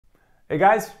Hey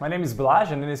guys, my name is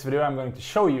Balazs, and in this video I'm going to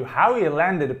show you how I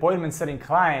landed appointment setting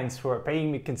clients who are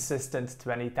paying me consistent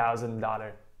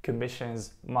 $20,000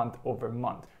 commissions month over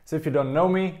month. So if you don't know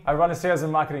me, I run a sales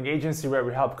and marketing agency where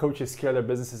we help coaches scale their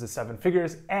businesses to 7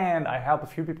 figures, and I help a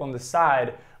few people on the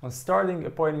side on starting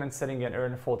appointment setting and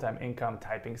earn full-time income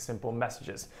typing simple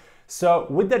messages. So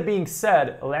with that being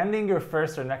said, landing your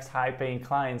first or next high-paying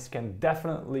clients can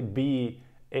definitely be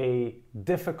a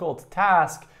difficult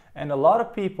task, and a lot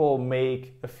of people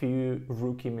make a few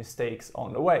rookie mistakes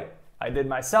on the way. I did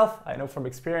myself, I know from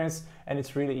experience, and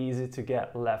it's really easy to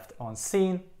get left on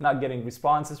scene, not getting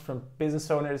responses from business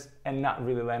owners and not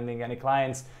really landing any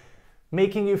clients,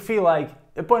 making you feel like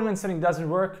appointment setting doesn't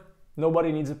work,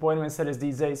 nobody needs appointment setters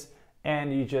these days,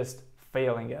 and you're just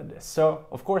failing at this. So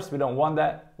of course we don't want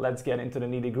that. Let's get into the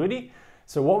nitty-gritty.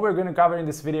 So what we're going to cover in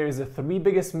this video is the 3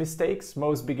 biggest mistakes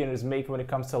most beginners make when it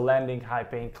comes to landing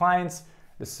high-paying clients,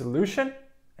 the solution,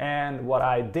 and what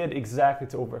I did exactly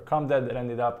to overcome that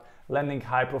ended up landing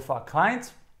high-profile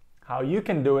clients, how you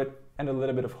can do it, and a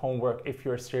little bit of homework if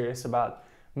you're serious about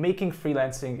making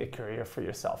freelancing a career for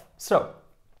yourself. So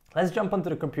let's jump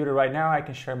onto the computer right now. I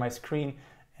can share my screen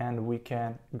and we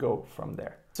can go from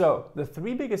there. So the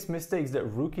 3 biggest mistakes that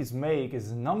rookies make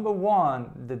is number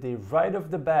 1, that they right off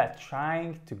the bat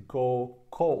trying to go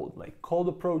cold, like cold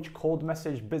approach, cold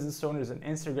message business owners on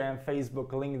Instagram, Facebook,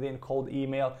 LinkedIn, cold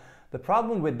email. The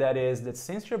problem with that is that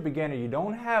since you're a beginner, you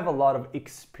don't have a lot of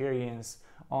experience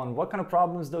on what kind of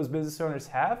problems those business owners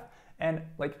have, and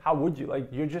like how would you, like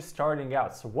you're just starting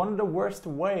out. So one of the worst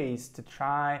ways to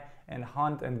try and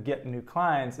hunt and get new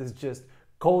clients is just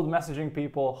cold messaging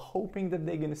people, hoping that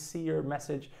they're gonna see your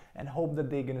message and hope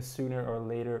that they're gonna sooner or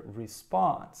later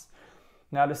respond.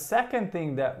 Now the second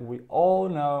thing that we all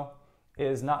know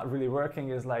is not really working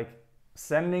is like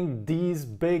sending these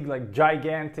big, like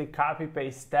gigantic copy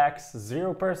paste texts,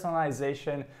 zero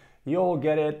personalization. You all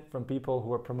get it from people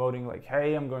who are promoting like,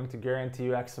 hey, I'm going to guarantee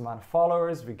you X amount of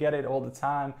followers. We get it all the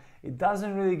time. It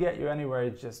doesn't really get you anywhere.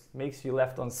 It just makes you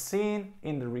left on scene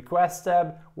in the request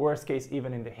tab, worst case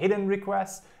even in the hidden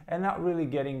requests, and not really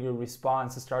getting your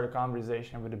response to start a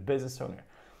conversation with a business owner.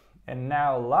 And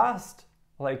now last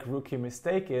like rookie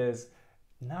mistake is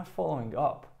not following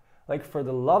up. Like for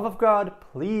the love of God,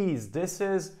 please, this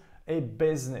is a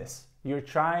business. You're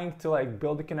trying to like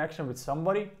build a connection with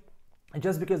somebody. And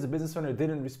just because the business owner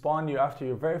didn't respond to you after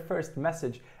your very first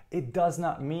message, it does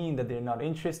not mean that they're not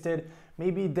interested.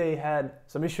 Maybe they had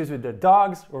some issues with their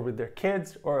dogs or with their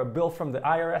kids, or a bill from the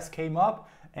IRS came up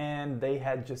and they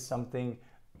had just something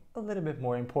a little bit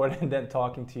more important than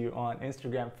talking to you on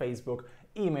Instagram, Facebook,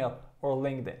 email, or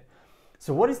LinkedIn.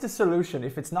 So what is the solution?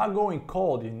 If it's not going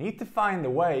cold, you need to find a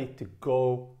way to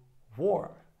go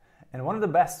warm. And one of the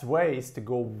best ways to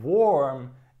go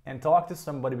warm and talk to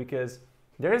somebody, because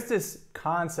there's this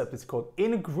concept, it's called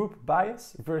in-group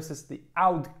bias versus the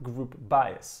out-group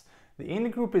bias. The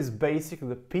in-group is basically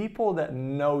the people that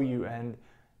know you and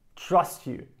trust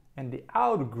you. And the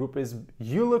out-group is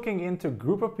you looking into a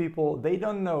group of people, they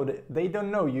don't know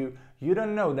you, you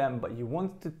don't know them, but you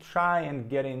want to try and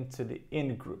get into the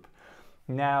in-group.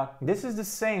 Now, this is the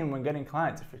same when getting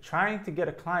clients. If you're trying to get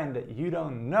a client that you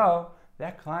don't know,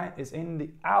 that client is in the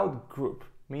out-group,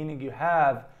 meaning you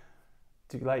have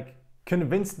to like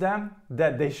convince them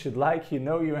that they should like you,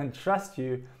 know you, and trust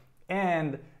you,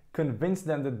 and convince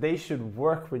them that they should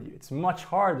work with you. It's much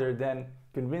harder than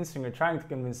convincing or trying to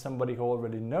convince somebody who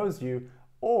already knows you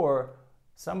or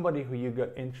somebody who you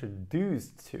got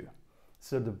introduced to.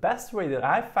 So the best way that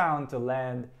I found to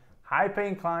land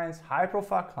high-paying clients,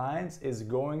 high-profile clients, is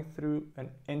going through an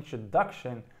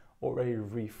introduction or a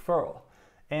referral.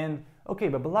 And okay,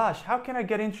 but Balazs, how can I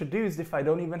get introduced if I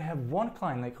don't even have one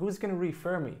client? Like, who's gonna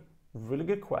refer me? Really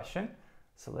good question.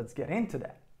 So let's get into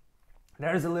that.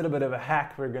 There's a little bit of a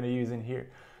hack we're going to use in here.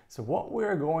 So what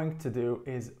we're going to do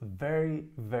is very,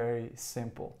 very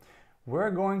simple.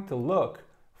 We're going to look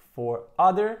for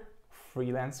other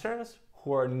freelancers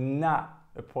who are not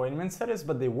appointment setters,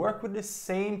 but they work with the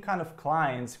same kind of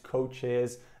clients,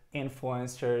 coaches,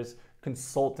 influencers,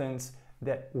 consultants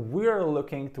that we're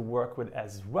looking to work with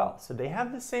as well. So they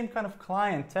have the same kind of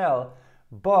clientele,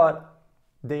 but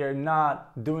they are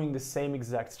not doing the same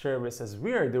exact service as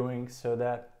we are doing, so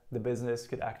that the business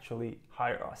could actually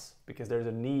hire us, because there's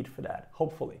a need for that,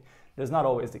 hopefully. That's not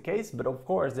always the case, but of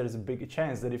course there's a big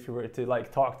chance that if you were to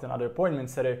like talk to another appointment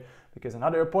setter, because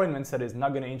another appointment setter is not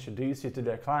going to introduce you to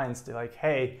their clients, to like,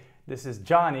 hey, this is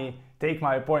Johnny, take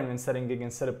my appointment setting gig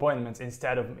and set appointments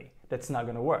instead of me. That's not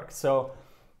going to work. So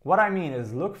what I mean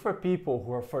is look for people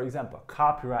who are, for example,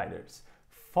 copywriters,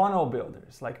 funnel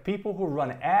builders, like people who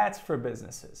run ads for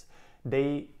businesses.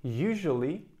 They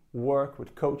usually work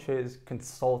with coaches,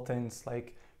 consultants,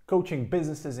 like coaching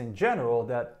businesses in general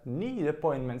that need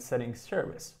appointment setting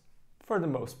service for the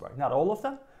most part. Not all of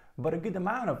them, but a good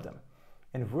amount of them.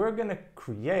 And we're gonna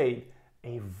create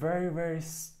a very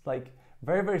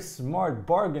smart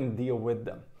bargain deal with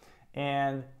them.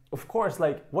 And of course,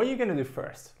 like, what are you gonna do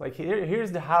first? Like,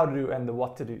 here's the how to do and the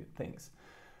what to do things.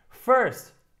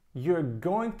 First, you're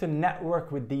going to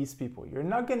network with these people. You're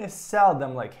not gonna sell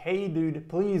them like, hey dude,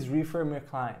 please refer me a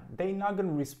client. They're not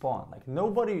gonna respond. Like,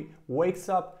 nobody wakes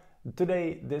up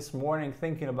this morning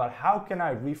thinking about how can I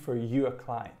refer you a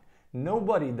client.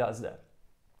 Nobody does that.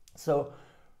 So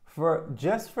for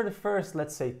the first,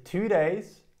 let's say 2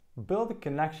 days, build a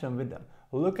connection with them.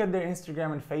 Look at their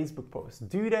Instagram and Facebook posts.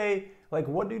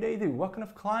 What do they do? What kind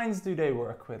of clients do they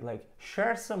work with? Like,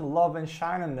 share some love and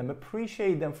shine on them.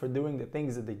 Appreciate them for doing the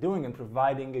things that they're doing and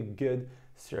providing a good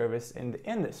service in the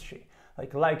industry.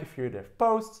 Like if you're their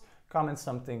posts, comment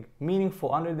something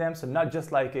meaningful under them. So not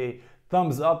just like a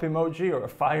thumbs up emoji or a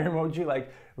fire emoji,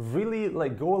 like really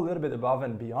like go a little bit above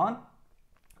and beyond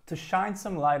to shine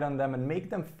some light on them and make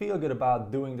them feel good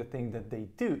about doing the thing that they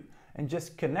do. And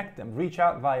just connect them. Reach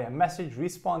out via message,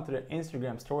 respond to their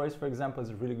Instagram stories, for example, is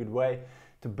a really good way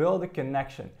to build a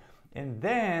connection. And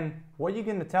then what you're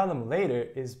gonna tell them later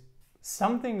is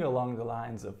something along the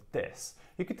lines of this.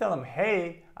 You could tell them,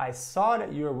 hey, I saw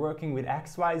that you're working with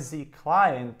XYZ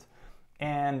client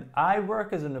and I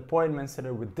work as an appointment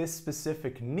setter with this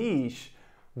specific niche.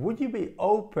 Would you be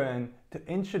open to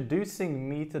introducing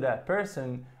me to that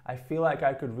person? I feel like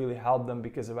I could really help them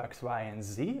because of X, Y, and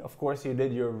Z. Of course, you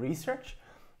did your research.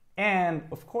 And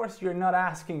of course, you're not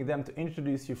asking them to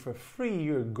introduce you for free.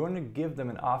 You're going to give them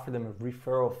and offer them a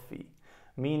referral fee.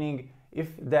 Meaning,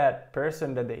 if that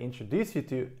person that they introduce you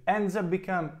to ends up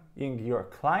becoming your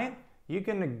client, you're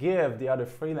going to give the other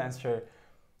freelancer,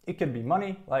 it could be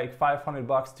money, like $500,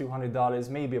 $200,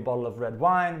 maybe a bottle of red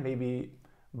wine, maybe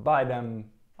buy them,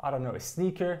 I don't know, a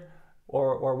sneaker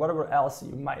or whatever else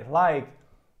you might like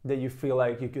that you feel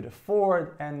like you could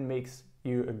afford and makes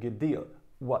you a good deal.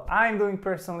 What I'm doing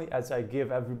personally is I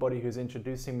give everybody who's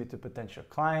introducing me to a potential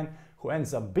client who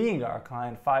ends up being our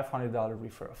client $500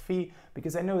 referral fee,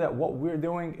 because I know that what we're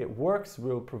doing, it works.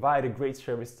 We'll provide a great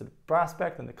service to the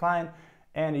prospect and the client,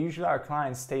 and usually our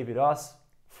clients stay with us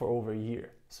for over a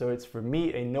year. So it's for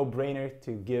me a no-brainer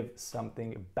to give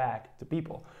something back to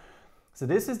people. So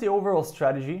this is the overall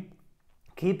strategy.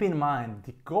 Keep in mind,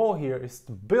 the goal here is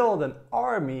to build an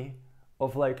army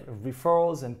of like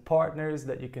referrals and partners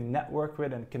that you can network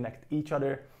with and connect each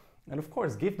other, and of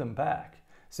course give them back.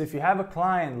 So if you have a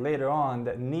client later on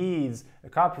that needs a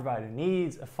cloud provider,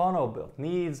 needs a funnel built,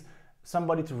 needs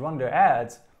somebody to run their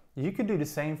ads, you could do the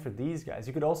same for these guys.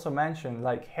 You could also mention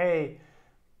like, hey,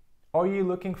 are you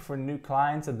looking for new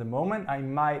clients at the moment? I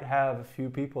might have a few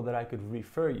people that I could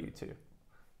refer you to.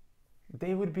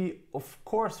 They would be, of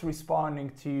course,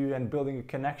 responding to you and building a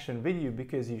connection with you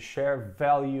because you share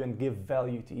value and give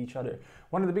value to each other.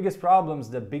 One of the biggest problems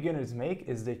that beginners make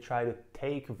is they try to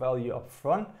take value up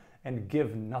front and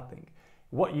give nothing.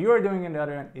 What you're doing on the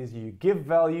other end is you give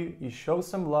value, you show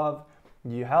some love,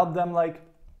 you help them like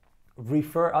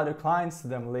refer other clients to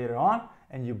them later on,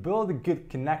 and you build a good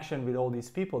connection with all these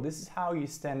people. This is how you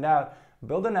stand out.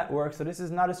 Build a network. So this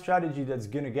is not a strategy that's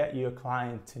going to get you a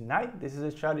client tonight. This is a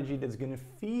strategy that's going to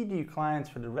feed you clients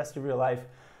for the rest of your life,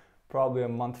 probably a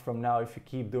month from now if you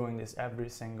keep doing this every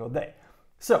single day.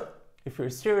 So if you're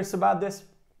serious about this,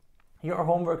 your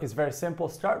homework is very simple.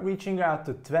 Start reaching out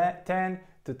to 10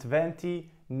 to 20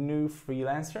 new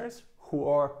freelancers who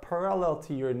are parallel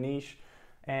to your niche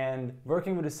and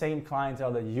working with the same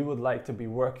clientele that you would like to be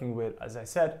working with. As I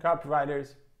said, cloud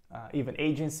providers, even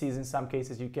agencies in some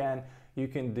cases you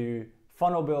can do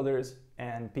funnel builders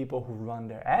and people who run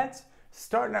their ads.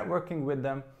 Start networking with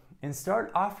them and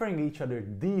start offering each other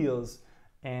deals,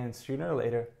 and sooner or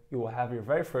later you will have your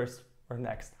very first or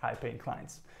next high-paying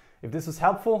clients. If this was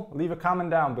helpful, leave a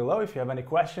comment down below. If you have any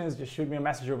questions, just shoot me a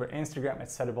message over Instagram at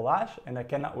 @SetUpBalazs, and I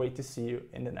cannot wait to see you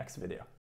in the next video.